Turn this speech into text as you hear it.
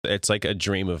It's like a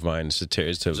dream of mine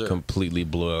to completely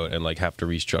blow out and like have to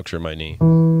restructure my knee.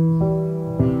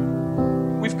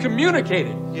 We've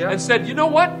communicated and said, you know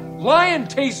what? Lion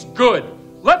tastes good.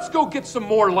 Let's go get some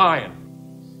more lion.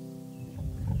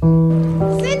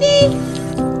 Cindy!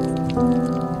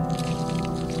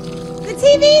 The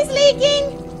TV's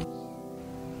leaking!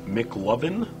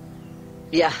 McLovin?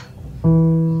 Yeah.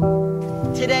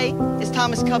 Today is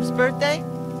Thomas Cup's birthday,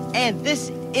 and this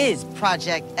is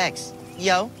Project X.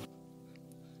 Yo.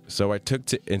 So I took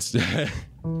to Insta.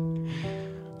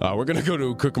 We're going to go to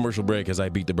a quick commercial break as I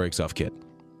beat the brakes off Kit.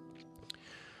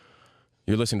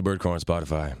 You're listening to Birdcore on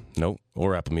Spotify. Nope.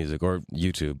 Or Apple Music or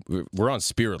YouTube. We're on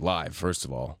Spirit Live, first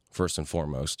of all. First and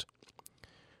foremost.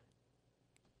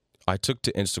 I took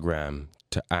to Instagram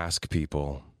to ask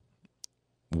people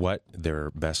what their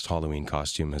best Halloween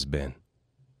costume has been.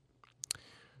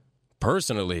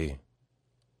 Personally,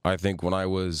 I think when I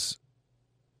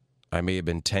may have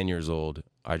been 10 years old,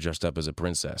 I dressed up as a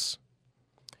princess.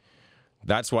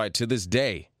 That's why, to this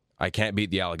day, I can't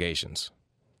beat the allegations.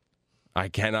 I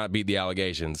cannot beat the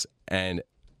allegations, and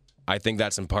I think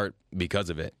that's in part because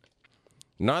of it.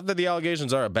 Not that the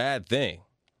allegations are a bad thing,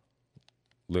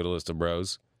 littlest of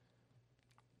bros,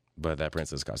 but that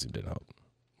princess costume didn't help.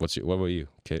 What about you,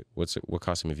 Kate? What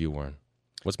costume have you worn?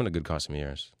 What's been a good costume of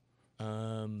yours?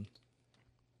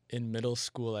 In middle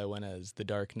school, I went as the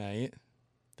Dark Knight.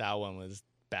 That one was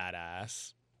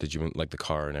badass. Did you like the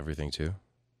car and everything too?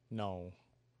 No.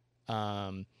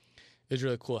 It was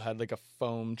really cool. It had like a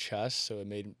foam chest, so it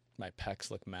made my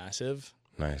pecs look massive.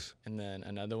 Nice. And then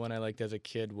another one I liked as a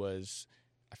kid was,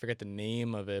 I forget the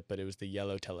name of it, but it was the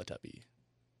yellow Teletubby.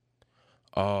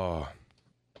 Oh.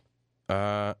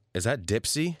 Is that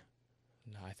Dipsy?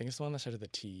 No, I think it's the one that started with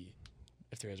a T.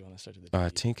 If there is one that started with a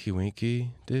T. Tinky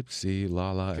Winky, Dipsy,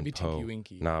 Lala, Could be and Poe. Tinky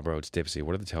Winky. Nah, bro, it's Dipsy.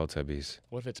 What are the Teletubbies?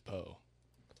 What if it's Poe?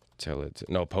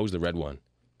 No, Poe's the red one.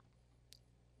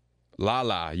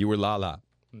 Lala, you were Lala.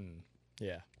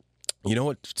 Yeah. You know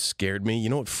what scared me? You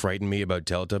know what frightened me about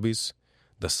Teletubbies?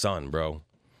 The sun, bro.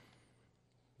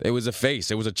 It was a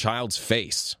face. It was a child's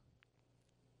face.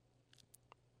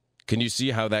 Can you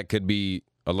see how that could be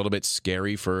a little bit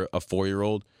scary for a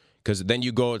 4-year-old? Because then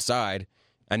you go outside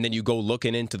and then you go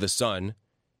looking into the sun.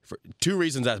 For 2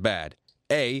 reasons that's bad.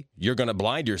 A, you're going to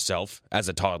blind yourself as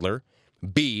a toddler.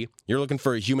 B, you're looking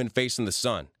for a human face in the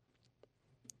sun.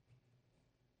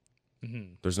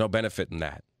 Mm-hmm. There's no benefit in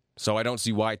that. So I don't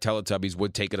see why Teletubbies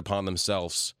would take it upon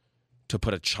themselves to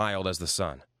put a child as the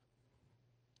sun.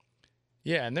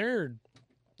 Yeah, and they're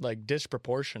like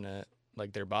disproportionate,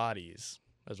 like their bodies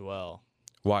as well.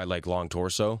 Why, like long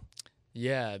torso?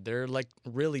 Yeah, they're like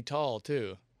really tall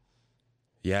too.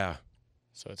 Yeah.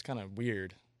 So it's kind of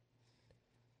weird.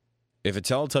 If a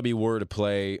Teletubby were to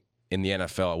play in the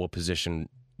NFL, what position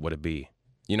would it be?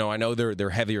 You know, I know they're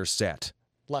heavier set.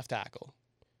 Left tackle.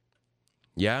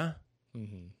 Yeah?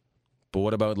 Mm-hmm. But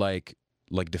what about like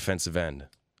defensive end?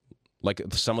 Like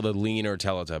some of the leaner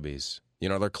Teletubbies. You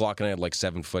know, they're clocking at like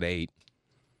 7'8".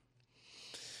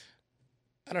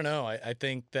 I don't know. I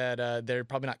think that they're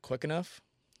probably not quick enough.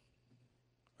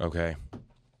 Okay.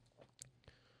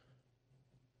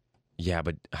 Yeah,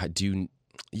 but do you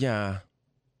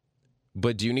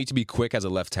need to be quick as a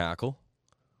left tackle?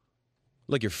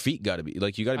 Like your feet got to be,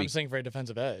 like you got to be. I'm saying for a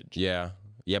defensive edge. Yeah.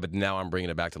 Yeah, but now I'm bringing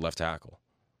it back to left tackle.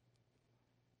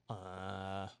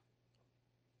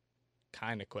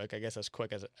 Kind of quick. I guess as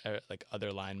quick as like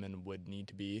other linemen would need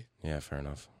to be. Yeah, fair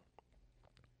enough.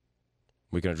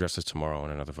 We can address this tomorrow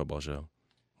on another football show.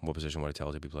 What position would a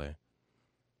Teletubby play?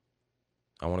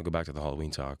 I want to go back to the Halloween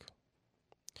talk.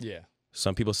 Yeah.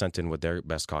 Some people sent in what their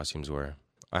best costumes were.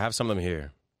 I have some of them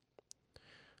here.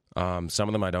 Some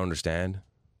of them I don't understand.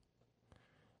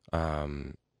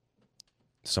 Someone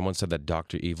said that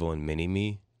Dr. Evil and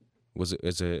Mini-Me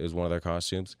is one of their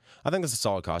costumes. I think that's a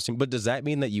solid costume, but does that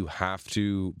mean that you have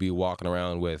to be walking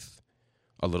around with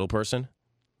a little person?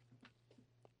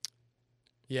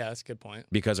 Yeah, that's a good point.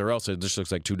 Because or else it just looks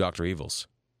like 2 Dr. Evils.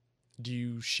 Do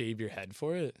you shave your head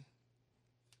for it?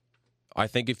 I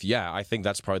think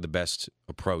that's probably the best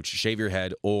approach. Shave your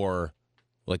head or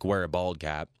like wear a bald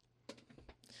cap.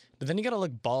 But then you gotta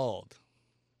look bald.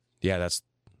 Yeah,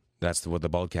 that's what the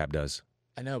bald cap does.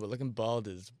 I know, but looking bald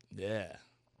is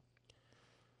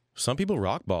Some people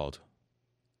rock bald.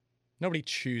 Nobody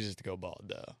chooses to go bald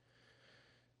though.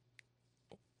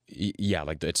 Yeah,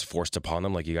 like it's forced upon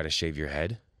them. Like you got to shave your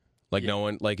head. Like no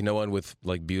one with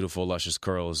like beautiful luscious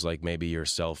curls, like maybe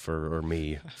yourself or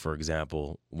me, for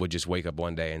example, would just wake up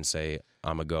one day and say,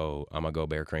 "I'm a go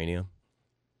bare cranium."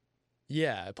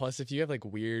 Yeah. Plus, if you have like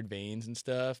weird veins and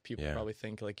stuff, people probably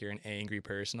think like you're an angry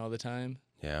person all the time.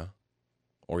 Yeah.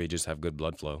 Or you just have good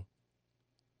blood flow.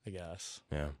 I guess.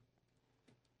 Yeah.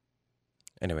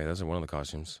 Anyway, those are one of the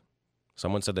costumes.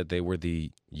 Someone said that they were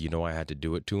the I had to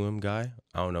do it to him guy.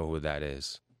 I don't know who that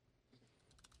is.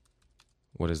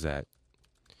 What is that?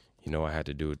 I had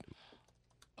to do it.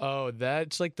 Oh,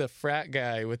 that's like the frat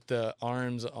guy with the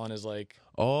arms on his thing.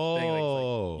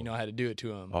 Oh. I had to do it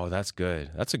to him. Oh, that's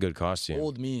good. That's a good costume.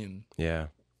 Old meme. Yeah.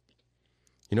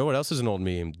 You know what else is an old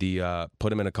meme? The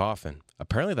put him in a coffin.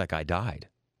 Apparently that guy died.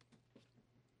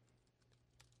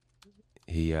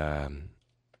 He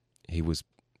was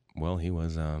put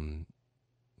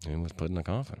in a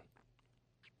coffin.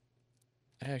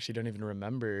 I actually don't even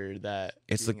remember that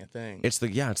being a thing. It's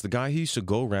the guy who used to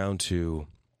go around to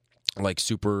like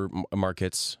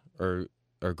supermarkets or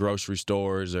grocery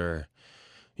stores or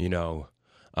a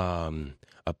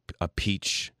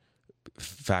peach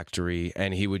factory,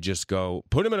 and he would just go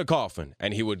put him in a coffin,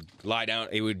 and he would lie down.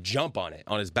 He would jump on it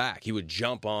on his back. He would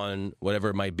jump on whatever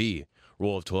it might be,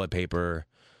 roll of toilet paper,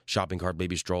 shopping cart,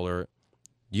 baby stroller.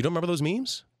 You don't remember those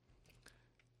memes?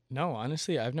 No,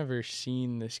 honestly, I've never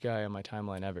seen this guy on my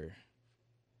timeline ever,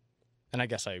 and I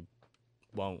guess I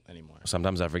won't anymore.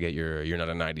 Sometimes I forget you're not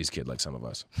a 90s kid like some of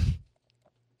us.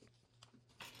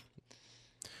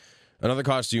 Another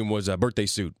costume was a birthday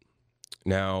suit.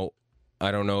 Now,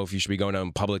 I don't know if you should be going out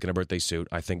in public in a birthday suit.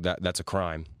 I think that's a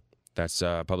crime. That's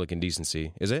public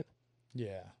indecency. Is it?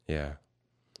 Yeah. Yeah.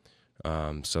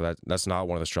 So that's not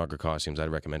one of the stronger costumes I'd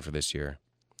recommend for this year.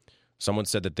 Someone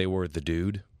said that they were the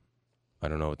dude. I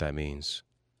don't know what that means.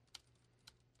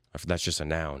 That's just a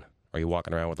noun. Are you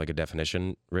walking around with like a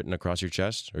definition written across your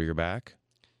chest or your back?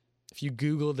 If you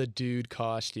Google the dude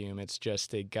costume, it's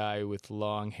just a guy with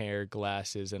long hair,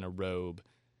 glasses, and a robe.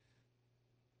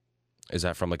 Is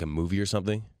that from like a movie or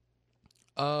something?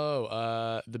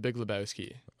 Oh, The Big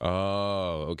Lebowski.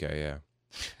 Oh, okay, yeah.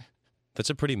 That's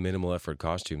a pretty minimal effort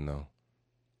costume, though.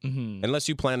 Mm-hmm. Unless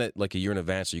you plan it like a year in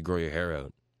advance, or you grow your hair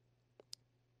out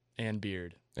And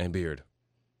beard.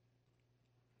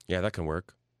 Yeah, that can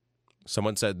work.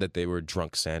 Someone said that they were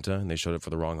drunk Santa and they showed up for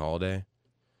the wrong holiday.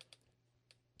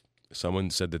 Someone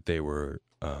said that they were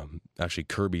actually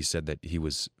Kirby said that he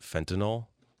was fentanyl.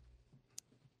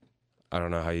 I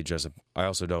don't know how you dress up. I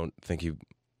also don't think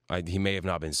he may have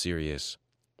not been serious.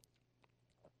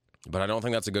 But I don't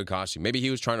think that's a good costume. Maybe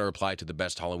he was trying to reply to the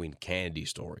best Halloween candy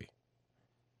story.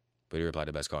 But he replied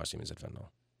to best costume and said fentanyl.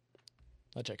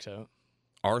 That checks out.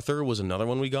 Arthur was another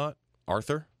one we got.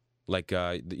 Arthur? Like,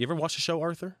 you ever watch the show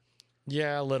Arthur?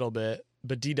 Yeah, a little bit.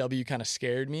 But DW kind of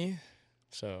scared me.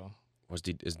 So.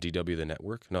 Is DW the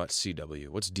network? No, it's CW.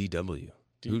 What's DW?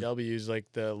 DW is like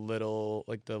the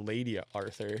lady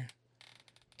Arthur.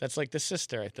 That's like the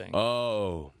sister, I think.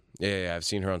 Oh, yeah, I've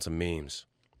seen her on some memes.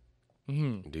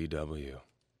 Mm-hmm. DW.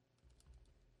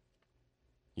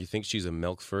 You think she's a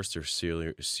milk first or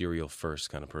cereal first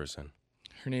kind of person?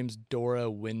 Her name's Dora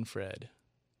Winfred.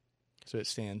 That's what it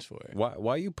stands for.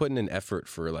 Why are you putting an effort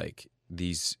for like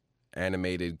these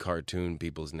animated cartoon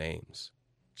people's names?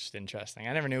 Just interesting.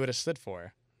 I never knew what it stood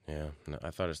for. Yeah, no, I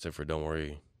thought it stood for don't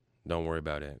worry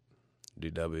about it.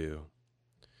 DW.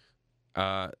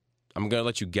 I'm gonna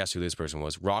let you guess who this person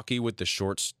was. Rocky with the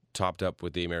shorts topped up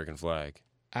with the American flag.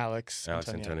 Alex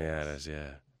Antoniadis,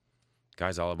 yeah.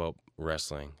 Guy's all about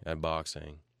wrestling and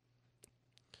boxing.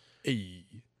 Hey.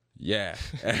 Yeah.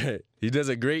 He does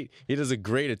a great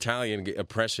Italian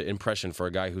impression for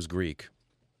a guy who's Greek.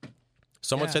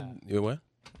 Someone said what?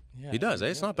 Yeah, he does,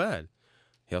 it's not bad.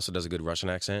 He also does a good Russian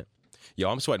accent. Yo,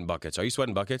 I'm sweating buckets. Are you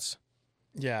sweating buckets?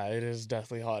 Yeah, it is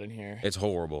definitely hot in here. It's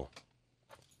horrible.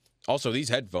 Also, these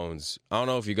headphones, I don't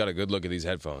know if you got a good look at these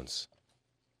headphones,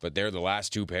 but they're the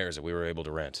last two pairs that we were able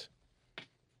to rent.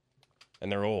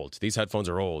 And they're old. These headphones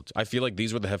are old. I feel like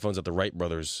these were the headphones that the Wright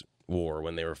brothers wore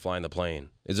when they were flying the plane.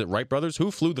 Is it Wright brothers?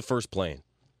 Who flew the first plane?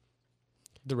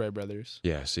 The Wright brothers.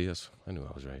 Yeah, see, I knew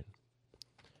I was right.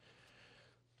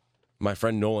 My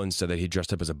friend Nolan said that he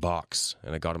dressed up as a box,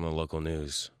 and I got him on the local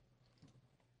news.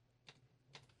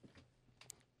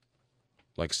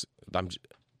 Like,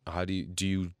 how do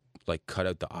you like cut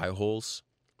out the eye holes,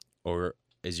 or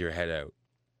is your head out?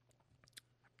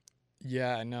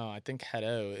 Yeah, no, I think head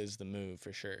out is the move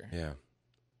for sure. Yeah.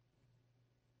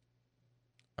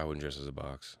 I wouldn't dress as a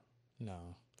box.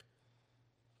 No.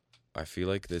 I feel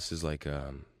like this is like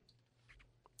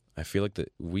I feel like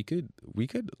that we could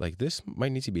like this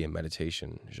might need to be a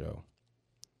meditation show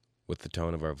with the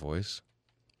tone of our voice.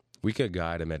 We could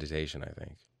guide a meditation, I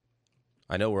think.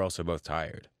 I know we're also both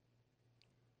tired,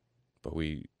 but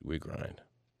we grind.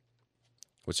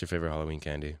 What's your favorite Halloween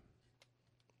candy?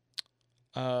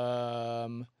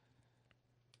 I'd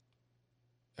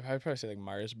probably say like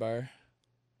Mars bar.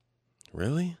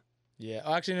 Really? Yeah.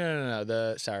 Oh, actually, no.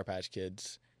 The Sour Patch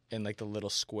Kids in like the little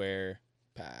square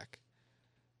pack.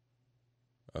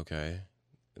 Okay.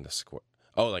 In the square.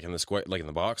 Oh, like in the square, like in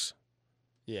the box?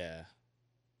 Yeah.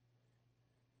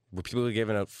 Were people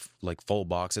giving out like full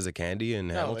boxes of candy in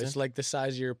No, Hamilton? it's like the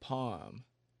size of your palm.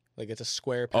 Like it's a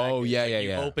square pack. Oh, yeah, like yeah, you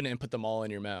yeah. open it and put them all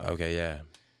in your mouth. Okay, yeah.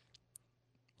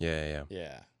 Yeah.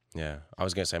 Yeah. I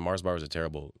was going to say Mars Bar was a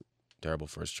terrible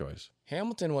first choice.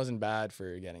 Hamilton wasn't bad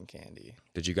for getting candy.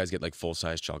 Did you guys get like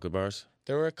full-size chocolate bars?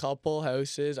 There were a couple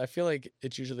houses. I feel like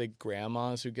it's usually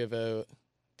grandmas who give out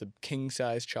the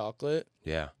king-size chocolate.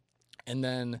 Yeah. And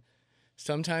then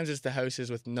sometimes it's the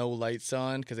houses with no lights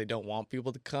on because they don't want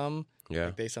people to come. Yeah.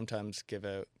 Like they sometimes give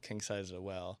out king-size as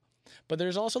well. But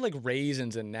there's also like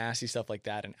raisins and nasty stuff like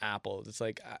that and apples. It's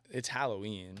like, it's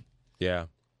Halloween. Yeah.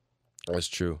 That's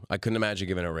true. I couldn't imagine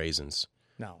giving out raisins.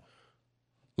 No.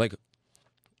 Like,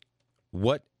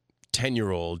 what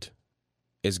 10-year-old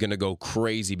is going to go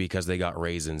crazy because they got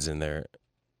raisins in there?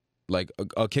 Like,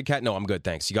 a Kit Kat? No, I'm good,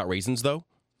 thanks. You got raisins, though?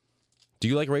 Do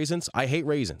you like raisins? I hate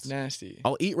raisins. Nasty.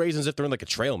 I'll eat raisins if they're in, like, a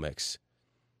trail mix.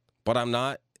 But I'm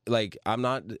not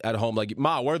at home like,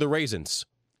 Ma, where are the raisins?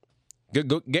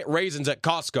 Go get raisins at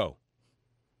Costco.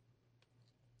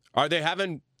 Are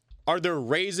there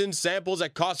raisin samples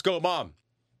at Costco, Mom?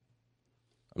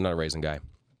 I'm not a raisin guy.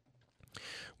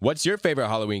 What's your favorite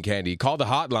Halloween candy? Call the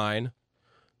hotline.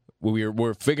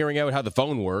 We're figuring out how the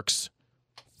phone works.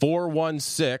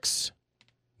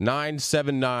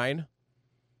 416-979-5000.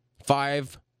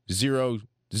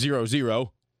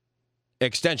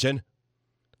 Extension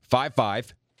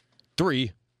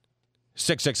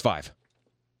 553-665.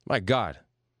 My God.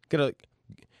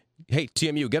 Hey,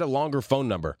 TMU, get a longer phone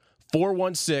number.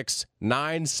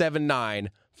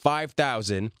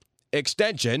 416-979-5000.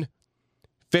 Extension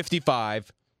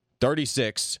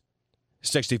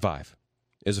 553665.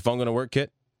 Is the phone going to work,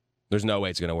 Kit? There's no way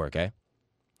it's going to work, eh?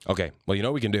 Okay, well, you know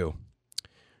what we can do?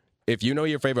 If you know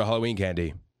your favorite Halloween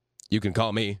candy, you can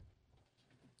call me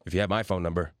if you have my phone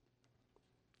number.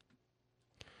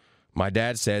 My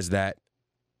dad says that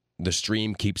the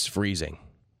stream keeps freezing.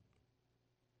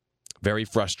 Very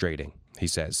frustrating, he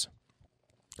says.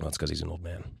 Well, that's because he's an old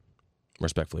man.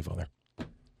 Respectfully, Father.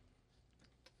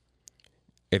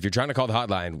 If you're trying to call the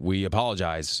hotline, we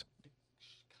apologize.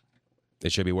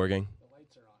 It should be working. The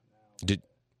lights are on now.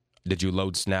 Did you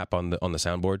load Snap on the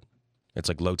soundboard? It's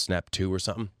like load Snap 2 or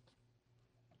something.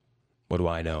 What do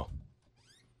I know?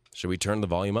 Should we turn the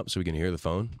volume up so we can hear the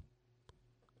phone?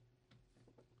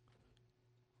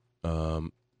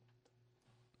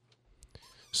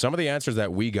 Some of the answers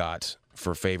that we got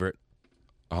for favorite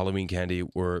Halloween candy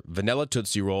were vanilla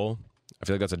Tootsie Roll. I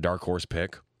feel like that's a dark horse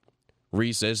pick.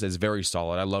 Reese's is very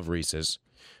solid. I love Reese's.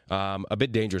 A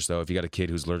bit dangerous, though, if you got a kid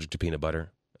who's allergic to peanut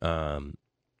butter. And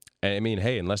I mean,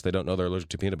 hey, unless they don't know they're allergic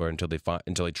to peanut butter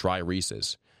until they try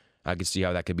Reese's. I could see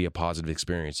how that could be a positive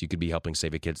experience. You could be helping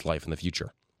save a kid's life in the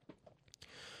future.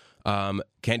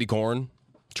 Candy corn,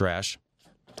 trash.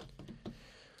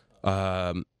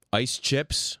 Ice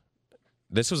chips.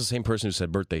 This was the same person who said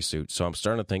birthday suit, so I'm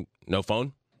starting to think, no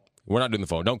phone? We're not doing the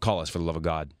phone. Don't call us, for the love of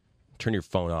God. Turn your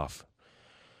phone off.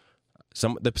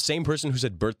 The same person who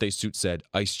said birthday suit said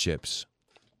ice chips.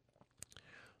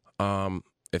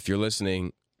 If you're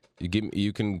listening,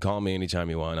 you can call me anytime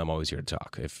you want. I'm always here to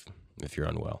talk if you're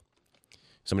unwell.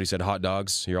 Somebody said hot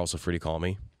dogs. You're also free to call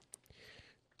me.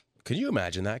 Can you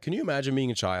imagine that? Can you imagine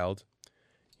being a child?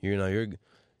 You know,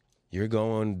 you're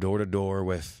going door to door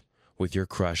with your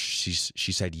crush.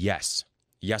 She said yes.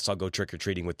 Yes, I'll go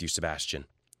trick-or-treating with you, Sebastian.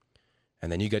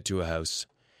 And then you get to a house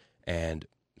and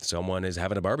someone is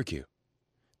having a barbecue.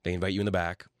 They invite you in the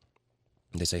back.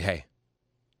 And they say, hey,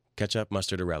 ketchup,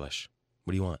 mustard, or relish.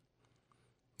 What do you want?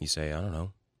 You say, I don't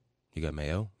know. You got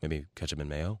mayo? Maybe ketchup and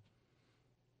mayo?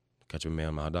 Ketchup and mayo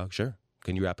on my hot dog? Sure.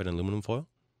 Can you wrap it in aluminum foil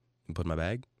and put it in my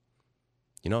bag?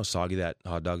 You know how soggy that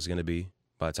hot dog's going to be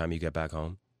by the time you get back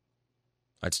home?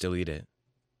 I'd still eat it.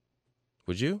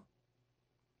 Would you?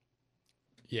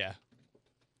 Yeah.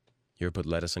 You ever put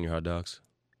lettuce on your hot dogs?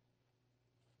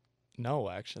 No,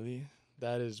 actually.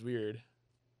 That is weird.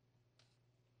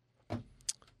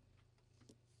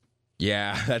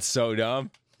 Yeah, that's so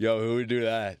dumb. Yo, who would do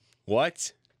that?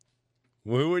 What?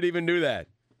 Who would even do that?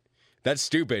 That's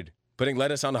stupid. Putting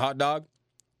lettuce on a hot dog?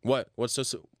 What? What's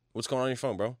going on your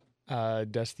phone, bro?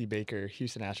 Dusty Baker,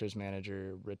 Houston Astros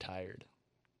manager, retired.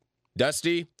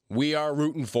 Dusty, we are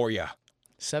rooting for you.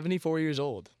 74 years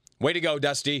old. Way to go,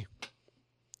 Dusty.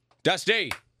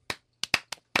 Dusty!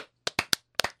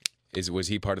 Was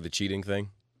he part of the cheating thing?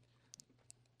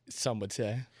 Some would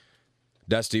say.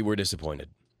 Dusty, we're disappointed.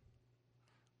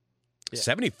 Yeah.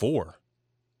 74.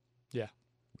 Yeah.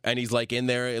 And he's like in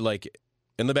there, like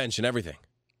in the bench and everything.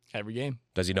 Every game.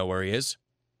 Does he know where he is?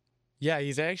 Yeah,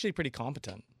 he's actually pretty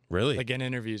competent. Really? Like in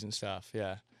interviews and stuff,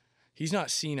 yeah. He's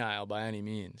not senile by any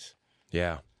means.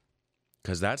 Yeah.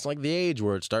 Because that's like the age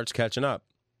where it starts catching up.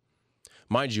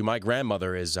 Mind you, my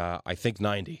grandmother is, I think,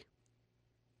 90.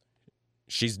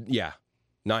 She's,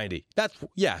 90.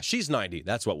 She's 90.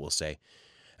 That's what we'll say.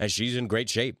 And she's in great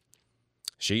shape.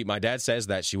 My dad says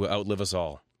that she will outlive us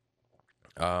all.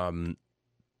 I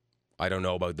don't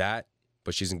know about that,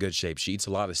 but she's in good shape. She eats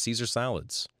a lot of Caesar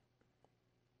salads.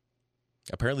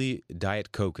 Apparently,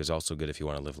 Diet Coke is also good if you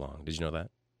want to live long. Did you know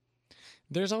that?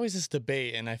 There's always this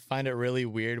debate, and I find it really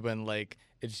weird when, like,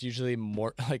 it's usually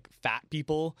more, like, fat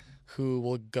people who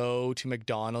will go to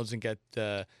McDonald's and get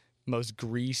the most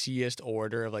greasiest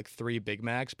order of, like, 3 Big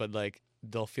Macs, but, like,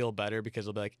 they'll feel better because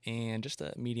they'll be like, and just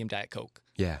a medium Diet Coke.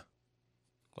 Yeah.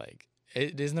 Like,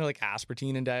 isn't there, like,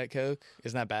 aspartame in Diet Coke?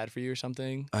 Isn't that bad for you or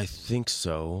something? I think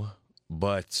so,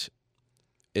 but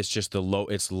it's just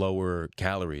it's lower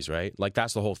calories, right? Like,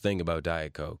 that's the whole thing about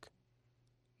Diet Coke,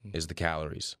 is the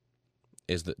calories.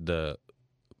 Is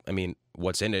I mean,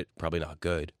 what's in it, probably not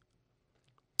good.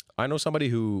 I know somebody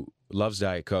who loves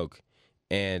Diet Coke,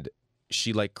 and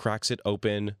she, like, cracks it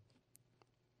open,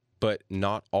 but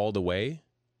not all the way,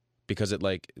 because it,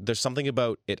 like, there's something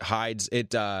about it hides,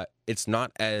 it's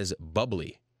not as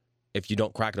bubbly if you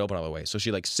don't crack it open all the way. So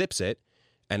she, like, sips it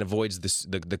and avoids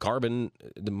the carbon,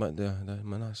 the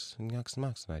monoxide,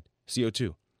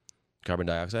 CO2, carbon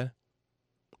dioxide.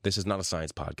 This is not a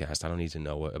science podcast. I don't need to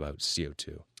know about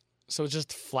CO2. So it's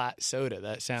just flat soda.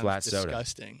 That sounds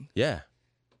disgusting. Soda. Yeah.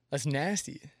 That's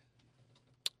nasty.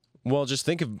 Well, just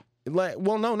think of, like,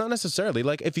 well, no, not necessarily.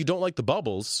 Like, if you don't like the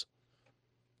bubbles,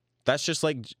 that's just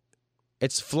like,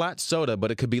 it's flat soda,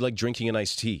 but it could be like drinking an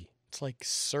iced tea. It's like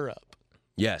syrup.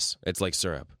 Yes, it's like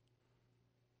syrup.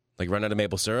 Like, run out of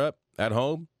maple syrup at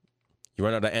home, you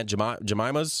run out of Aunt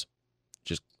Jemima's,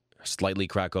 just slightly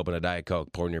crack open a Diet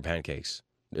Coke, pour in your pancakes.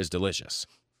 It's delicious.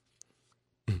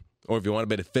 Or if you want a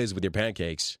bit of fizz with your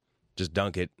pancakes, just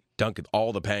dunk it,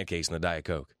 all the pancakes in the Diet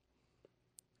Coke.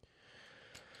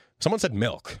 Someone said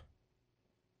milk.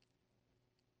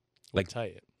 Like,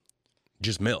 Tight.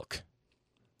 just milk.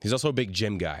 He's also a big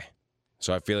gym guy.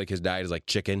 So I feel like his diet is like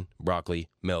chicken, broccoli,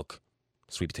 milk,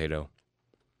 sweet potato.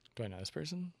 Do I know this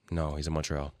person? No, he's in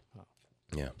Montreal. Oh.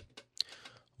 Yeah.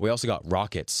 We also got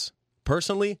rockets.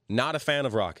 Personally, not a fan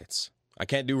of rockets. I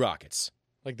can't do rockets.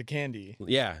 Like the candy.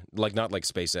 Yeah, like not like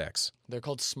SpaceX. They're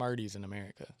called Smarties in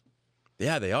America.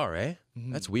 Yeah, they are, eh?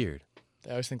 Mm-hmm. That's weird.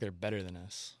 They always think they're better than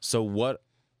us. So what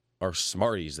are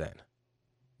Smarties then?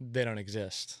 They don't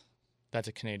exist. That's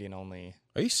a Canadian only.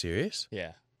 Are you serious?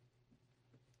 Yeah.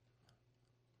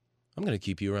 I'm going to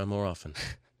keep you around more often.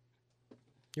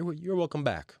 You're welcome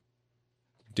back.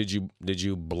 Did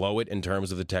you blow it in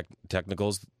terms of the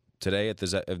technicals today at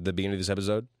the beginning of this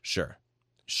episode? Sure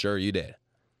you did.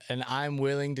 And I'm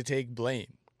willing to take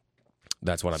blame.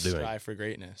 That's what I'm doing. Strive for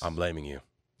greatness. I'm blaming you.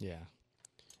 Yeah.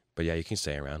 But yeah, you can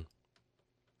stay around.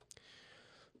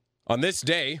 On this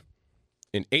day,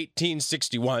 in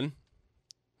 1861,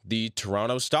 the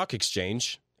Toronto Stock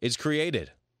Exchange is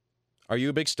created. Are you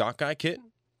a big stock guy, Kit?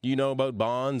 You know about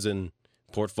bonds and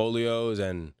portfolios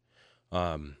and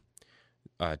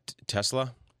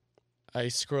Tesla? I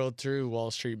scrolled through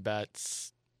Wall Street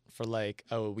Bets for like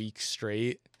a week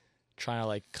straight, trying to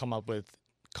like come up with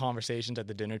conversations at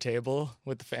the dinner table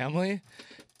with the family,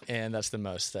 and that's the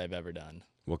most I've ever done.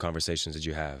 What conversations did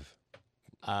you have?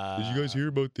 Did you guys hear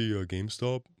about the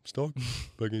GameStop stock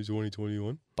back in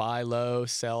 2021? Buy low,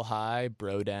 sell high,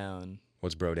 bro down.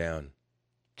 What's bro down?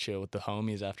 Chill with the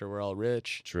homies after we're all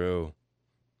rich. True.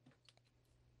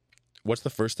 What's the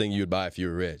first thing you would buy if you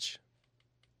were rich?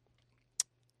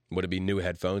 Would it be new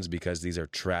headphones because these are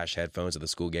trash headphones that the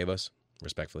school gave us?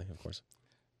 Respectfully, of course.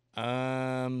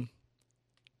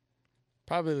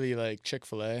 Probably like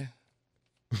Chick-fil-A.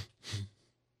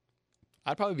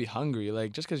 I'd probably be hungry.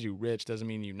 Like, just because you're rich doesn't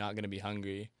mean you're not going to be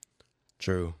hungry.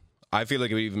 True. I feel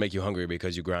like it would even make you hungry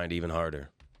because you grind even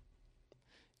harder.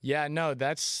 Yeah, no,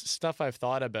 that's stuff I've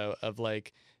thought about, of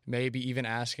like maybe even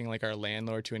asking like our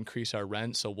landlord to increase our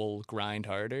rent so we'll grind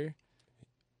harder.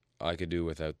 I could do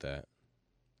without that.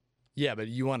 Yeah, but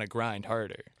you want to grind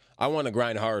harder. I want to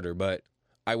grind harder, but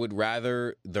I would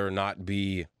rather there not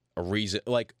be a reason.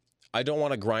 Like, I don't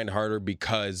want to grind harder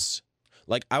because,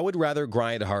 like, I would rather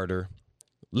grind harder.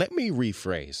 Let me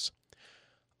rephrase.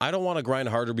 I don't want to grind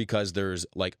harder because there's,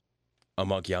 like, a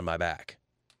monkey on my back.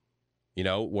 You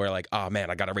know, where, like, oh, man,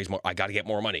 I got to raise more. I got to get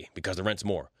more money because the rent's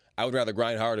more. I would rather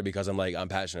grind harder because I'm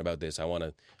passionate about this. I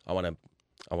want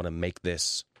to make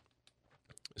this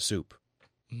soup.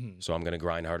 So I'm going to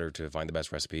grind harder to find the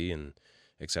best recipe and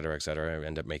et cetera, and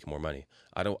end up making more money.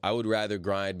 I would rather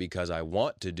grind because I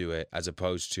want to do it as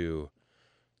opposed to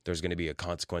there's going to be a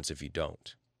consequence if you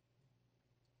don't.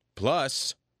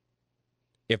 Plus,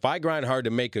 if I grind hard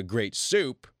to make a great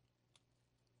soup,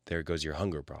 there goes your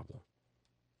hunger problem.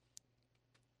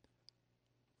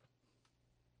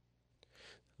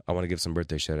 I want to give some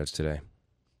birthday shout-outs today.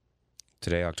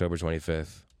 Today, October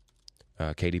 25th,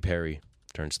 Katy Perry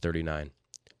turns 39.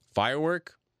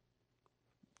 Firework,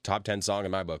 top 10 song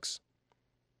in my books.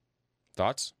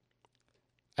 Thoughts?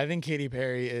 I think Katy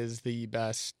Perry is the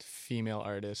best female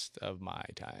artist of my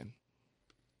time.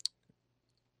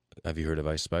 Have you heard of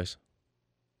Ice Spice?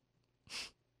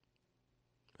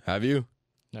 Have you?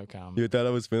 No comment. You thought I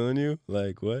was feeling you?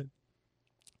 Like, what?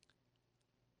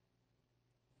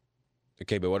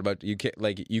 Okay, but what about, you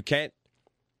can't,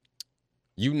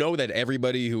 you know that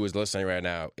everybody who is listening right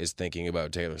now is thinking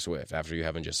about Taylor Swift after you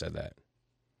haven't just said that.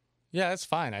 Yeah, that's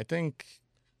fine. I think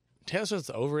Taylor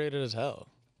Swift's overrated as hell.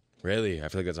 Really? I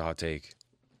feel like that's a hot take.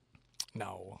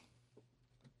 No.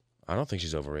 I don't think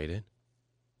she's overrated.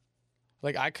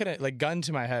 Like, I couldn't, like, gun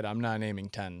to my head, I'm not naming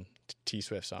 10 T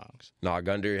Swift songs. No,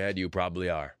 gun to your head, you probably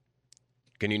are.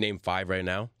 Can you name 5 right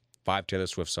now? 5 Taylor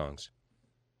Swift songs.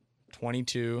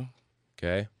 22.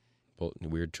 Okay. Well,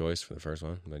 weird choice for the first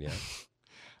one, but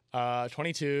yeah.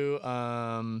 22.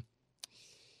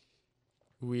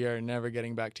 We Are Never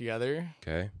Getting Back Together.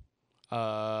 Okay.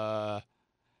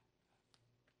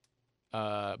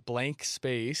 Blank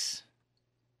Space.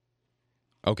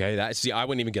 Okay, I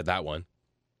wouldn't even get that one.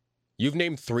 You've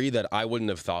named 3 that I wouldn't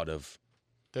have thought of.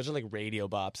 Those are like radio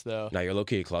bops, though. Now, you're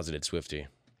low-key a closeted Swiftie.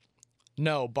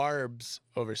 No, Barb's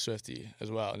over Swiftie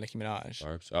as well. Nicki Minaj.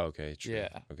 Barbs? Oh, okay, true.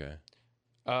 Yeah. Okay.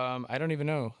 I don't even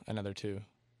know another 2.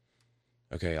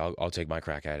 Okay, I'll take my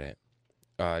crack at it.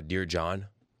 Dear John,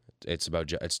 it's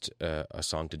a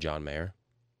song to John Mayer.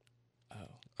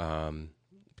 Oh.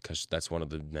 Because that's one of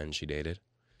the men she dated.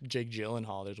 Jake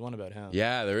Gyllenhaal. There's one about him.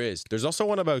 Yeah, there is. There's also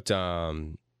one about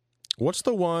what's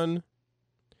the one?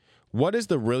 What is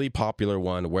the really popular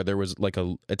one where there was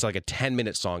it's like a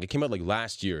 10-minute song? It came out like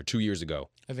last year, 2 years ago.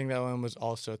 I think that one was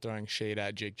also throwing shade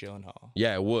at Jake Gyllenhaal.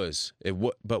 Yeah, it was.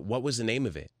 But what was the name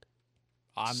of it?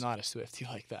 I'm not a Swiftie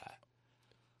like that.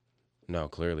 No,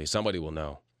 clearly. Somebody will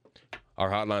know. Our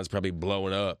hotline's probably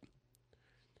blowing up.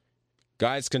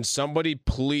 Guys, can somebody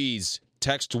please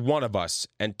text one of us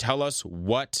and tell us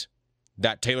what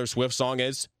that Taylor Swift song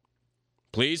is?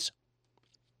 Please?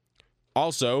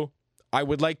 Also, I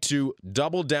would like to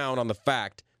double down on the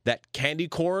fact that candy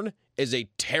corn is a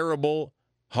terrible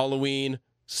Halloween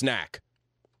snack.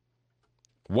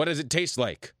 What does it taste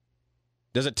like?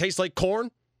 Does it taste like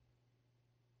corn?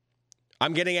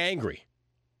 I'm getting angry.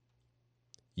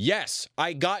 Yes,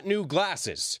 I got new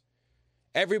glasses.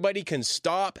 Everybody can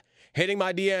stop hitting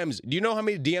my DMs. Do you know how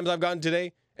many DMs I've gotten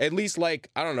today? At least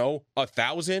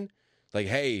 1,000. Like,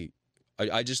 hey,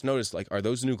 I just noticed, are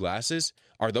those new glasses?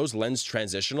 Are those lens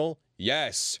transitional?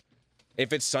 Yes.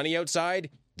 If it's sunny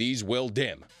outside, these will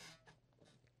dim.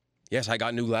 Yes, I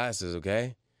got new glasses,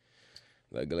 okay?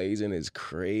 The glazing is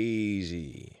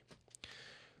crazy.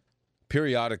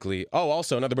 Periodically. Oh,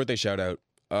 also, another birthday shout out.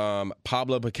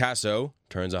 Pablo Picasso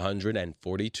turns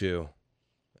 142.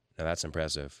 Now, that's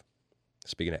impressive.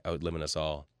 Speaking of outliving us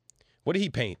all. What did he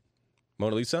paint?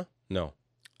 Mona Lisa? No.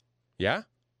 Yeah?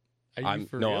 Are you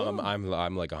for real?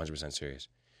 I'm like 100% serious.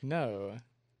 No.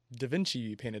 Da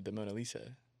Vinci painted the Mona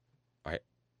Lisa.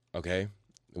 Okay.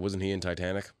 Wasn't he in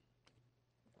Titanic?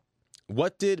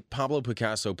 What did Pablo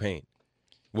Picasso paint?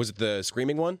 Was it the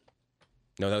screaming one?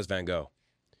 No, that was Van Gogh.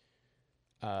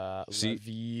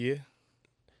 Levy,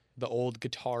 the old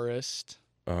guitarist,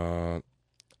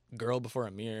 Girl Before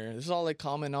a Mirror. This is all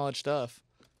common knowledge stuff.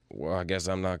 Well, I guess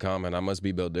I'm not common. I must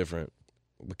be built different.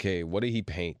 Okay, what did he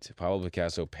paint? Pablo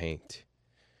Picasso paint.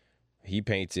 He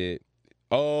painted.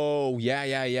 Oh,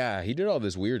 yeah. He did all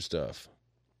this weird stuff.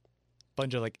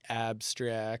 Bunch of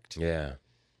abstract. Yeah.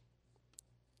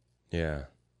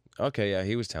 Okay, yeah,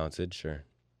 he was talented, sure.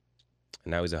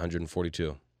 And now he's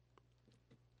 142.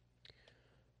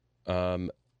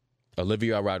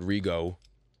 Olivia Rodrigo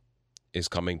is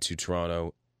coming to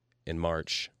Toronto in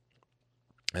March,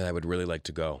 and I would really like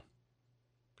to go.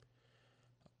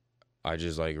 I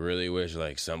just really wish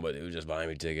somebody would just buy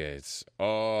me tickets.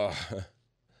 Oh,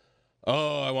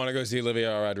 I want to go see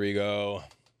Olivia Rodrigo.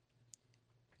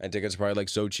 And tickets are probably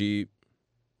so cheap,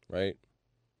 right?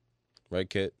 Right,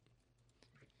 Kit?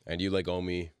 And you owe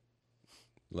me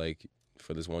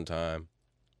for this one time.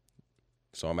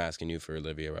 So I'm asking you for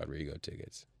Olivia Rodrigo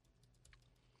tickets.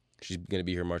 She's going to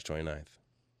be here March 29th.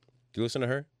 Do you listen to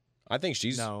her? I think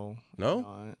she's... No. No?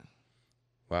 Not.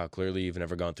 Wow, clearly you've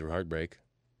never gone through heartbreak.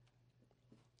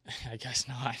 I guess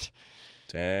not.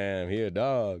 Damn, he a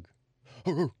dog.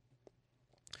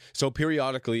 So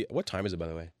periodically... What time is it, by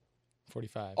the way?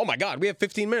 45. Oh my God, we have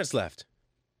 15 minutes left.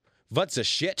 What's a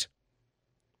shit?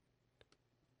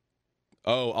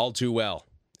 Oh, All Too Well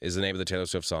is the name of the Taylor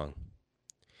Swift song.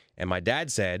 And my dad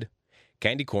said,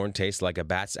 candy corn tastes like a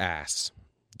bat's ass.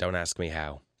 Don't ask me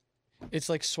how. It's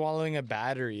like swallowing a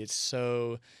battery. It's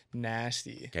so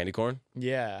nasty. Candy corn?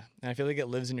 Yeah. And I feel like it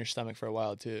lives in your stomach for a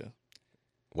while, too.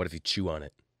 What if you chew on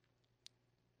it?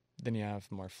 Then you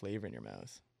have more flavor in your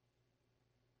mouth.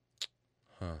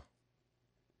 Huh.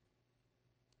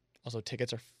 Also,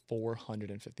 tickets are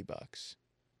 $450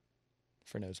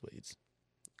 for nosebleeds.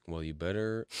 Well, you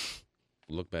better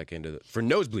look back into the... For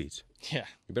nosebleeds. Yeah.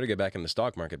 You better get back in the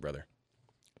stock market, brother.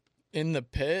 In the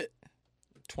pit,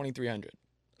 $2,300.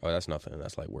 Oh, that's nothing.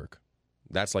 That's like work.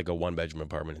 That's like a one-bedroom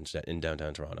apartment in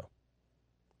downtown Toronto.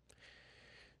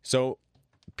 So,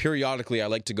 periodically, I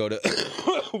like to go to...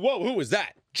 Whoa, who was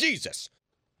that? Jesus!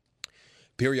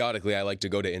 Periodically, I like to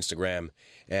go to Instagram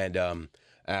and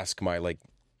ask my, like,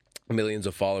 millions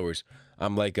of followers.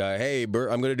 I'm like, hey, I'm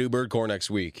going to do Birdcore next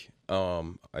week.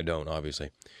 I don't, obviously.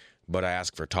 But I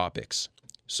ask for topics.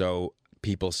 So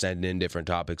people send in different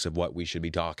topics of what we should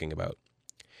be talking about.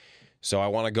 So I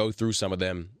want to go through some of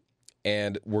them,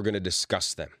 and we're going to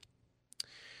discuss them.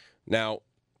 Now,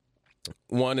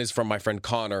 one is from my friend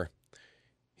Connor.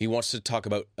 He wants to talk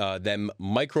about them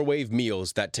microwave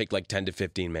meals that take like 10 to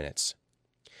 15 minutes.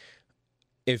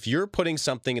 If you're putting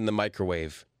something in the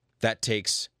microwave that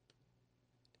takes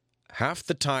half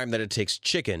the time that it takes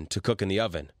chicken to cook in the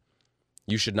oven,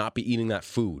 you should not be eating that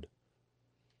food.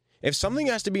 If something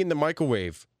has to be in the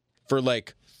microwave for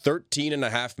like 13 and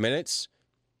a half minutes,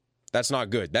 that's not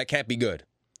good. That can't be good.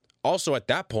 Also, at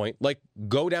that point, like,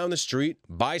 go down the street,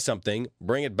 buy something,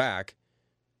 bring it back.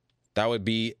 That would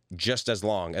be just as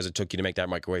long as it took you to make that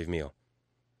microwave meal.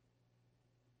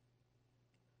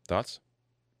 Thoughts?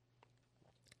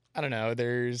 I don't know.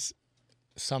 There's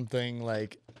something,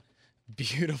 like,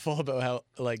 beautiful about how,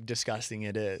 like, disgusting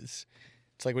it is.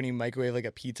 It's like when you microwave, like,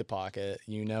 a pizza pocket,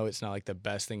 you know it's not, like, the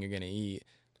best thing you're going to eat,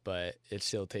 but it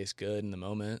still tastes good in the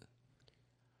moment.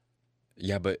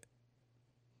 Yeah, but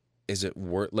is it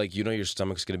worth, like, you know your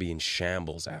stomach's going to be in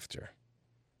shambles after.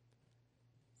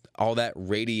 All that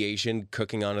radiation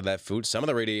cooking onto that food, some of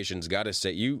the radiation's got to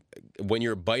say, when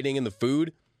you're biting in the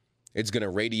food, it's going to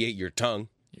radiate your tongue.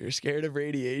 You're scared of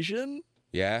radiation?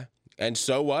 Yeah. And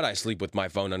so what? I sleep with my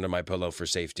phone under my pillow for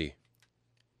safety.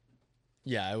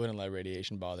 Yeah, I wouldn't let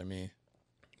radiation bother me.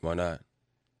 Why not?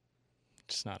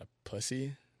 Just not a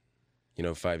pussy. You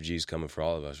know 5G's coming for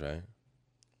all of us, right?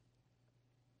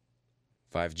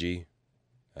 5G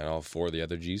and all four of the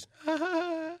other G's.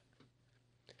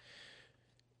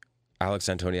 Alex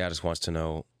Antoniadis wants to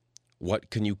know, what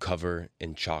can you cover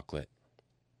in chocolate?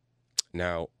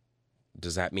 Now,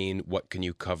 does that mean what can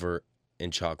you cover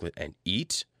in chocolate and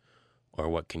eat? Or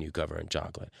what can you cover in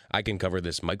chocolate? I can cover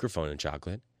this microphone in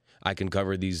chocolate. I can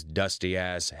cover these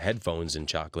dusty-ass headphones in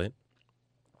chocolate.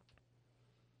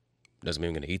 Doesn't mean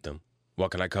I'm going to eat them.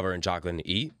 What can I cover in chocolate and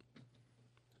eat?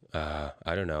 I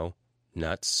don't know.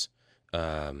 Nuts,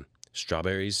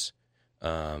 strawberries,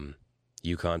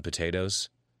 Yukon potatoes.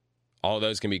 All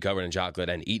those can be covered in chocolate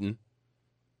and eaten.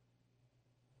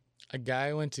 A guy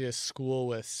I went to school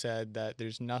with said that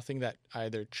there's nothing that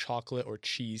either chocolate or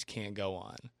cheese can't go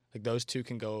on. Like, those two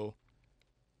can go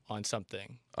on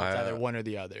something. It's either one or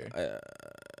the other.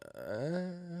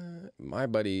 My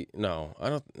buddy, no, I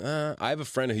don't. I have a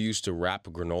friend who used to wrap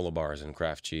granola bars in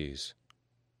Kraft cheese.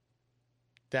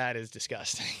 That is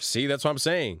disgusting. See, that's what I'm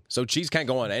saying. So cheese can't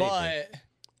go on anything. But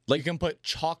like, you can put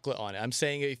chocolate on it. I'm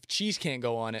saying if cheese can't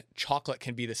go on it, chocolate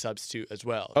can be the substitute as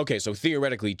well. Okay, so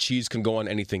theoretically, cheese can go on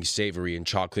anything savory and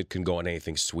chocolate can go on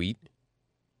anything sweet?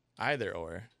 Either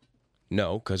or.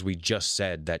 No, because we just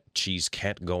said that cheese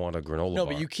can't go on a granola bar. No,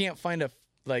 but you can't find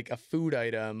a food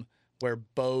item where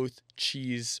both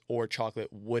cheese or chocolate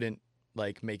wouldn't,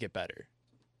 like, make it better.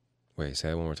 Wait, say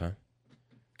that one more time.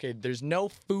 Okay, there's no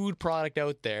food product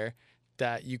out there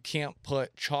that you can't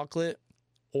put chocolate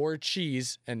or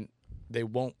cheese and it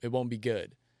won't be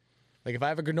good. Like, if I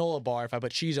have a granola bar, if I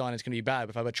put cheese on it, it's going to be bad. But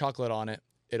if I put chocolate on it,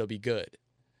 it'll be good.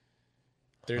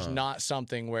 There's not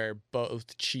something where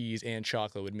both cheese and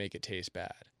chocolate would make it taste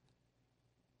bad.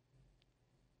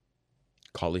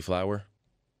 Cauliflower?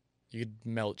 You could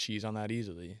melt cheese on that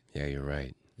easily. Yeah, you're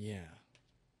right. Yeah.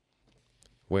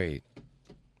 Wait.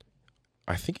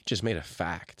 I think you just made a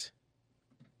fact.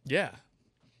 Yeah.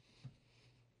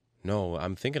 No,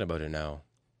 I'm thinking about it now.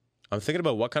 I'm thinking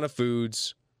about what kind of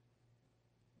foods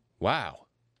Wow.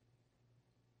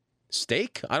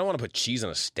 Steak? I don't want to put cheese on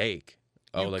a steak.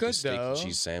 Oh, You like could, a steak and though.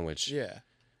 cheese sandwich. Yeah.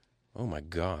 Oh my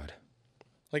God.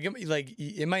 Like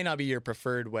it might not be your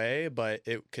preferred way, but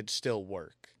it could still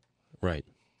work. Right.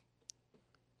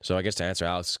 So I guess to answer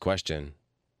Alex's question,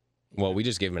 well, we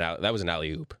just gave him that was an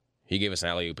alley-oop. He gave us an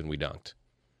alley-oop and we dunked.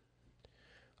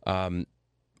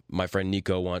 My friend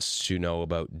Nico wants to know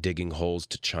about digging holes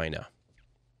to China.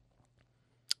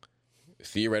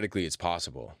 Theoretically, it's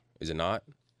possible. Is it not?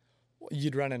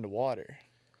 You'd run into water.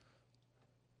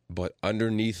 But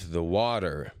underneath the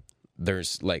water,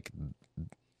 there's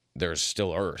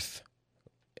still earth.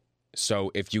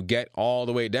 So if you get all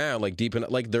the way down, like deep in,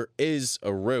 like there is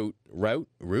a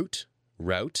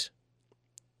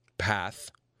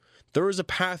path. There is a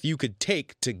path you could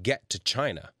take to get to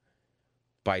China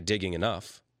by digging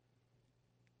enough.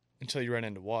 Until you run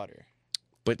into water.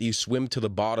 But you swim to the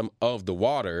bottom of the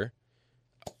water.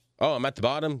 Oh, I'm at the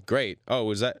bottom? Great.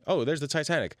 Oh, there's the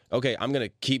Titanic. Okay, I'm going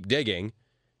to keep digging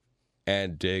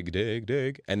and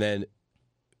dig. And then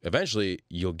eventually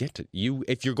you'll get to,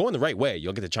 if you're going the right way,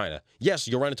 you'll get to China. Yes,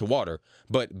 you'll run into water,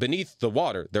 but beneath the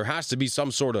water, there has to be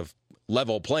some sort of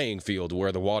level playing field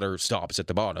where the water stops at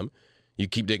the bottom. You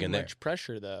keep digging there. Too much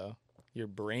pressure, though. Your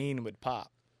brain would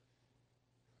pop.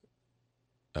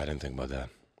 I didn't think about that.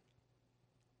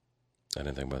 I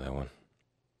didn't think about that one.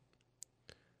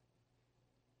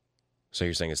 So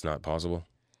you're saying it's not possible?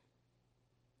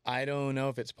 I don't know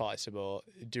if it's possible.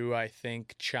 Do I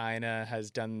think China has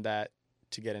done that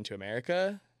to get into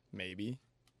America? Maybe.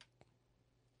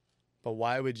 But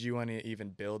why would you want to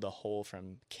even build a hole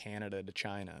from Canada to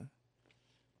China?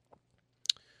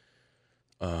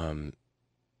 Fur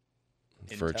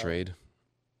Intel. trade.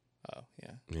 Oh,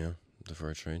 yeah. Yeah, the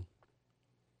fur trade.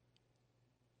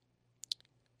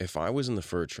 If I was in the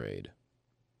fur trade,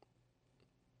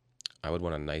 I would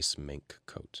want a nice mink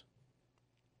coat.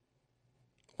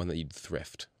 One that you'd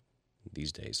thrift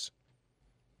these days.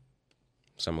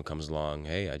 Someone comes along,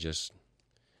 hey, I just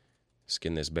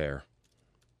skinned this bear.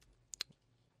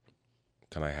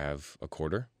 Can I have a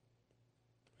quarter?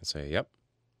 I'd say, yep.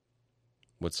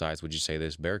 What size would you say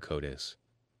this bear coat is?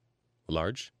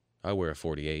 Large? I wear a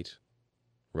 48,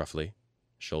 roughly.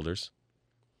 Shoulders.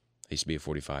 I used to be a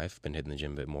 45, been hitting the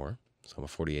gym a bit more, so I'm a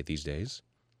 48 these days.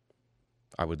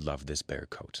 I would love this bear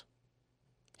coat.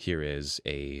 Here is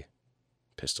a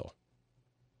pistol.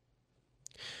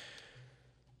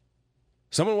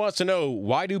 Someone wants to know,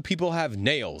 why do people have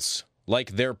nails?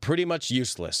 Like they're pretty much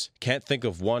useless. Can't think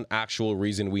of one actual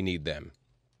reason we need them.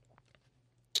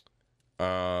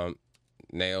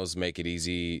 Nails make it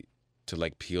easy to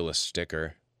like peel a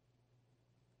sticker.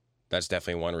 That's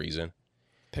definitely one reason.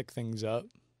 Pick things up.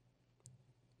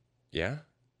 Yeah?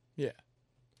 Yeah.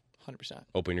 100%.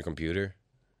 Open your computer.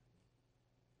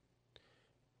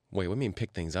 Wait, what do you mean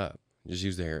pick things up? Just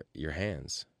use your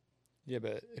hands. Yeah,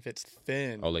 but if it's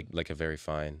thin. Oh, like a very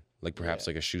fine, like perhaps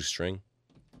like a shoestring.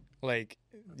 Like,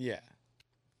 yeah.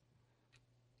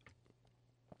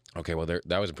 Okay, well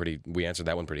we answered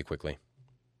that one pretty quickly.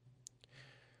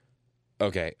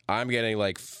 Okay, I'm getting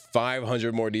like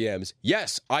 500 more DMs.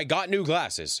 Yes, I got new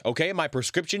glasses. Okay, my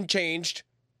prescription changed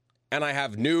and I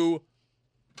have new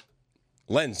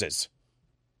lenses.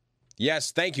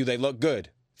 Yes, thank you. They look good.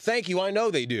 Thank you. I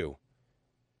know they do.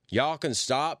 Y'all can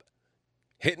stop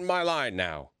hitting my line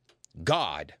now.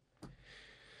 God.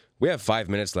 We have 5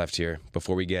 minutes left here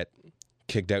before we get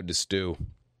kicked out to stew.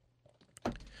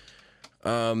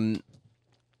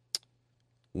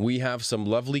 We have some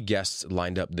lovely guests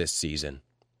lined up this season.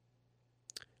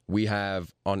 We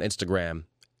have on Instagram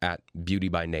at Beauty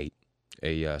by Nate,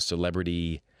 a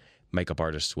celebrity makeup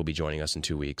artist will be joining us in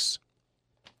 2 weeks.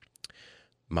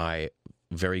 My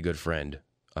very good friend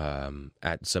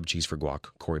at Sub Cheese for Guac,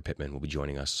 Corey Pittman, will be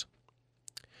joining us.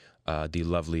 The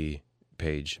lovely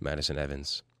Paige Madison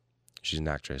Evans, she's an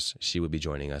actress. She will be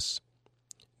joining us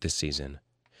this season.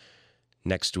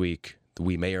 Next week,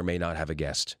 we may or may not have a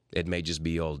guest. It may just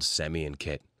be old Semi and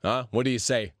Kit. Huh? What do you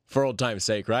say? For old time's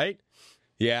sake, right?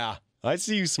 Yeah, I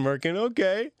see you smirking.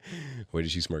 Okay. Wait,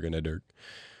 is she smirking at Dirk?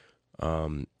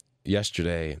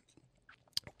 Yesterday,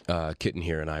 Kitten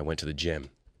here and I went to the gym.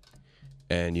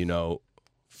 And, you know,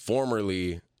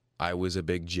 formerly, I was a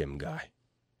big gym guy.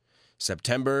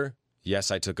 September,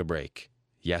 yes, I took a break.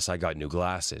 Yes, I got new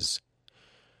glasses.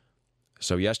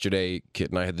 So yesterday,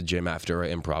 Kit and I had the gym after our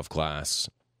improv class,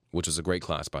 which was a great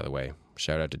class, by the way.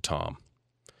 Shout out to Tom.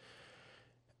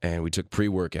 And we took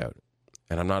pre-workout.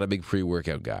 And I'm not a big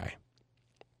pre-workout guy.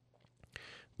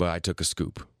 But I took a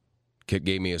scoop. Kit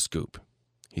gave me a scoop.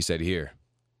 He said, here,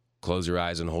 close your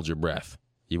eyes and hold your breath.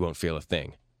 You won't feel a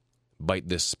thing. Bite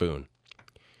this spoon.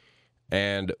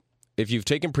 And if you've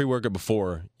taken pre-workout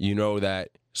before, you know that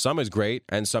some is great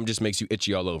and some just makes you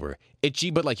itchy all over.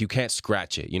 Itchy, but like you can't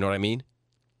scratch it. You know what I mean?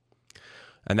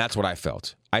 And that's what I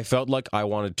felt. I felt like I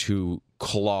wanted to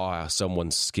claw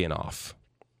someone's skin off.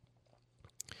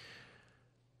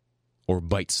 Or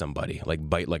bite somebody. Like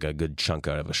bite like a good chunk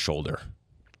out of a shoulder.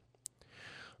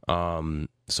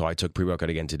 So I took pre-workout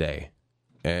again today.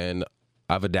 And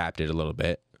I've adapted a little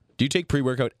bit. Do you take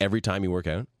pre-workout every time you work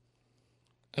out?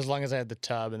 As long as I had the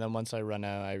tub, and then once I run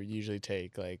out, I usually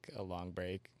take like a long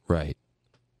break. Right.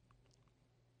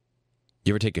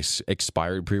 You ever take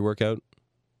expired pre-workout?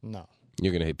 No.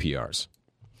 You're going to hit PRs.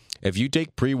 If you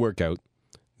take pre-workout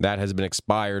that has been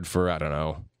expired for, I don't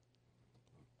know,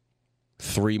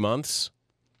 3 months,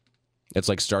 it's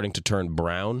like starting to turn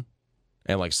brown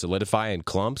and like solidify in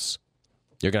clumps,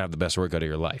 you're going to have the best workout of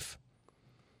your life.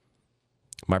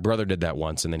 My brother did that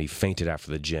once, and then he fainted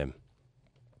after the gym.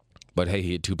 But hey,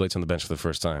 he had 2 plates on the bench for the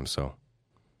first time, so.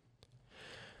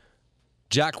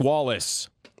 Jack Wallace,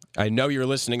 I know you're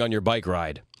listening on your bike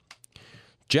ride.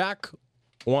 Jack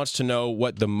wants to know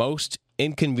what the most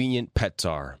inconvenient pets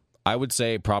are. I would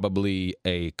say probably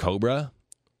a cobra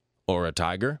or a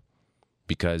tiger,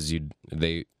 because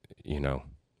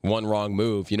one wrong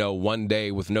move, one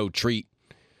day with no treat,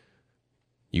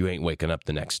 you ain't waking up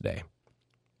the next day.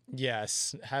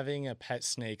 Yes, having a pet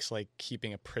snake's like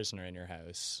keeping a prisoner in your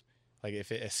house. Like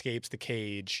if it escapes the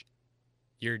cage,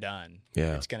 you're done.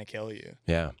 Yeah. It's going to kill you.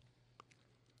 Yeah.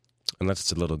 Unless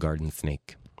it's a little garden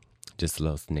snake. Just a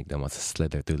little snake that wants to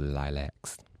slither through the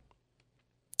lilacs.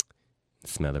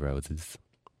 Smell the roses.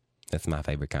 That's my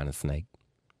favorite kind of snake.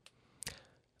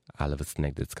 I love a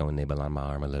snake that's going to nibble on my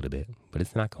arm a little bit, but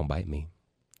it's not going to bite me.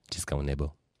 Just going to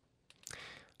nibble.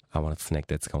 I want a snake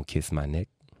that's going to kiss my neck.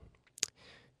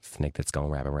 Snake that's going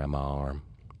to wrap around my arm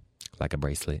like a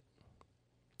bracelet.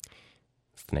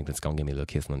 Snake that's going to give me a little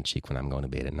kiss on the cheek when I'm going to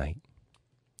bed at night.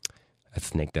 A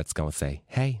snake that's going to say,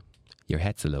 hey, your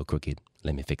hat's a little crooked.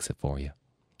 Let me fix it for you.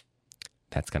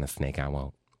 That's the kind of snake I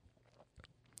want.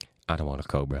 I don't want a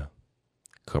cobra.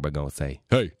 Cobra going to say,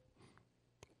 hey,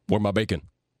 where my bacon?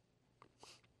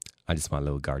 I just want a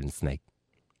little garden snake.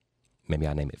 Maybe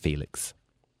I'll name it Felix.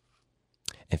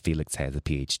 And Felix has a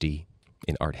PhD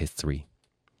in art history.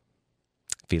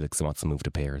 Felix wants to move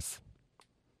to Paris.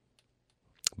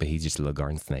 But he's just a little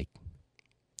garden snake.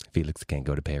 Felix can't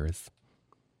go to Paris.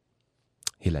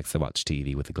 He likes to watch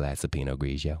TV with a glass of Pinot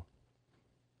Grigio.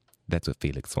 That's what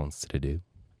Felix wants to do.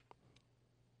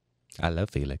 I love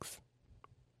Felix.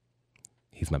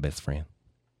 He's my best friend.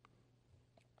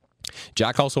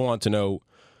 Jack also wants to know,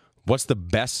 what's the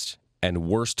best and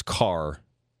worst car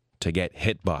to get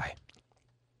hit by?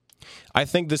 I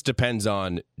think this depends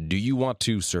on, do you want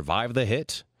to survive the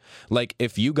hit? Like,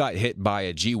 if you got hit by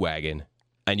a G-Wagon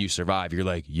and you survive, you're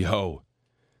like, yo,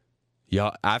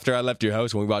 after I left your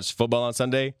house when we watched football on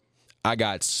Sunday, I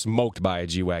got smoked by a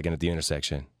G-Wagon at the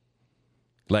intersection.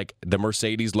 Like, the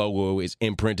Mercedes logo is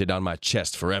imprinted on my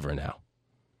chest forever now.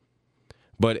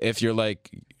 But if you're like,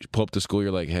 pull up to school,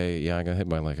 you're like, hey, yeah, I got hit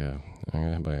by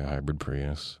a hybrid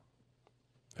Prius.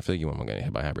 I feel like you won't get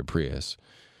hit by a hybrid Prius.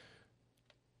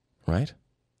 Right?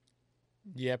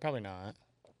 Yeah, probably not.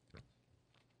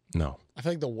 No. I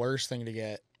feel like the worst thing to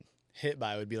get hit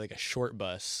by would be like a short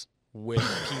bus with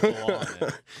people on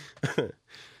it.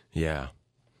 Yeah.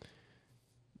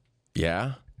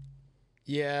 Yeah?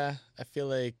 Yeah, I feel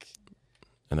like...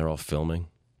 And they're all filming?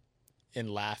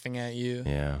 And laughing at you.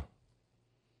 Yeah.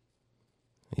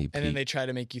 And then they try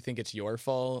to make you think it's your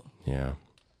fault. Yeah.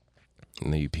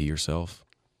 And then you pee yourself.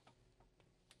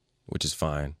 Which is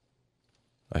fine.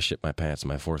 I shit my pants at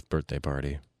my 4th birthday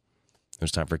party. It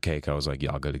was time for cake. I was like,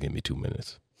 y'all gotta give me 2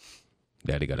 minutes.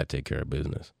 Daddy gotta take care of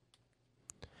business.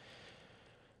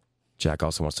 Jack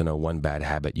also wants to know one bad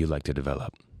habit you like to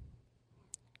develop.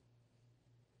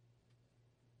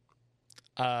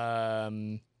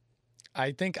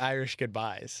 I think Irish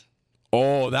goodbyes.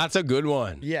 Oh, that's a good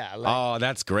one. Yeah. Oh,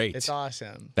 that's great. It's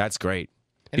awesome. That's great.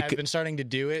 And I've been starting to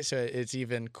do it, so it's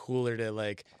even cooler to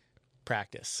like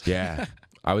practice. Yeah.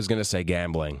 I was going to say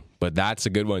gambling, but that's a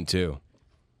good one too.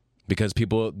 Because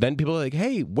people are like,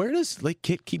 hey, where does like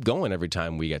Kit keep going every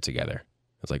time we get together?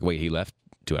 It's like, wait, he left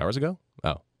 2 hours ago?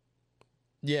 Oh.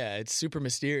 Yeah, it's super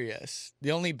mysterious.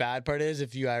 The only bad part is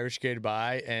if you Irish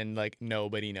goodbye and like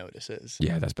nobody notices.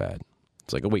 Yeah, that's bad.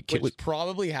 It's like, oh wait, Kit which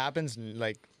probably happens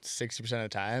like 60% of the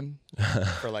time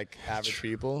for like average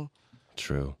people.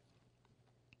 True.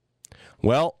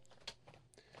 Well,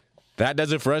 that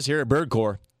does it for us here at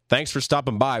Birdcore. Thanks for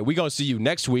stopping by. We're going to see you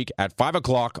next week at 5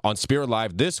 o'clock on Spirit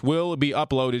Live. This will be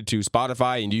uploaded to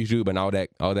Spotify and YouTube and all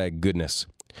that goodness.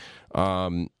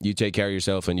 You take care of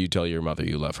yourself, and you tell your mother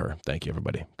you love her. Thank you,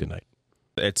 everybody. Good night.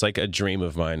 It's like a dream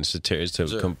of mine is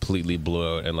to completely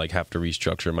blow out and like have to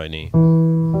restructure my knee.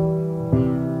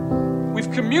 We've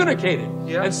communicated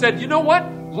and said, you know what?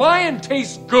 Lion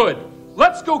tastes good.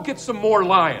 Let's go get some more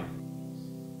lion.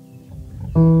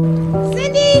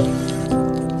 Cindy?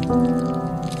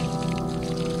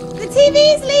 The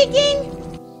TV's leaking.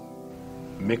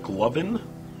 McLovin?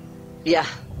 Yeah.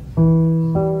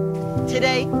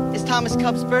 Today is Thomas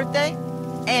Cup's birthday,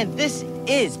 and this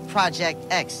is Project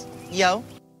X. Yo.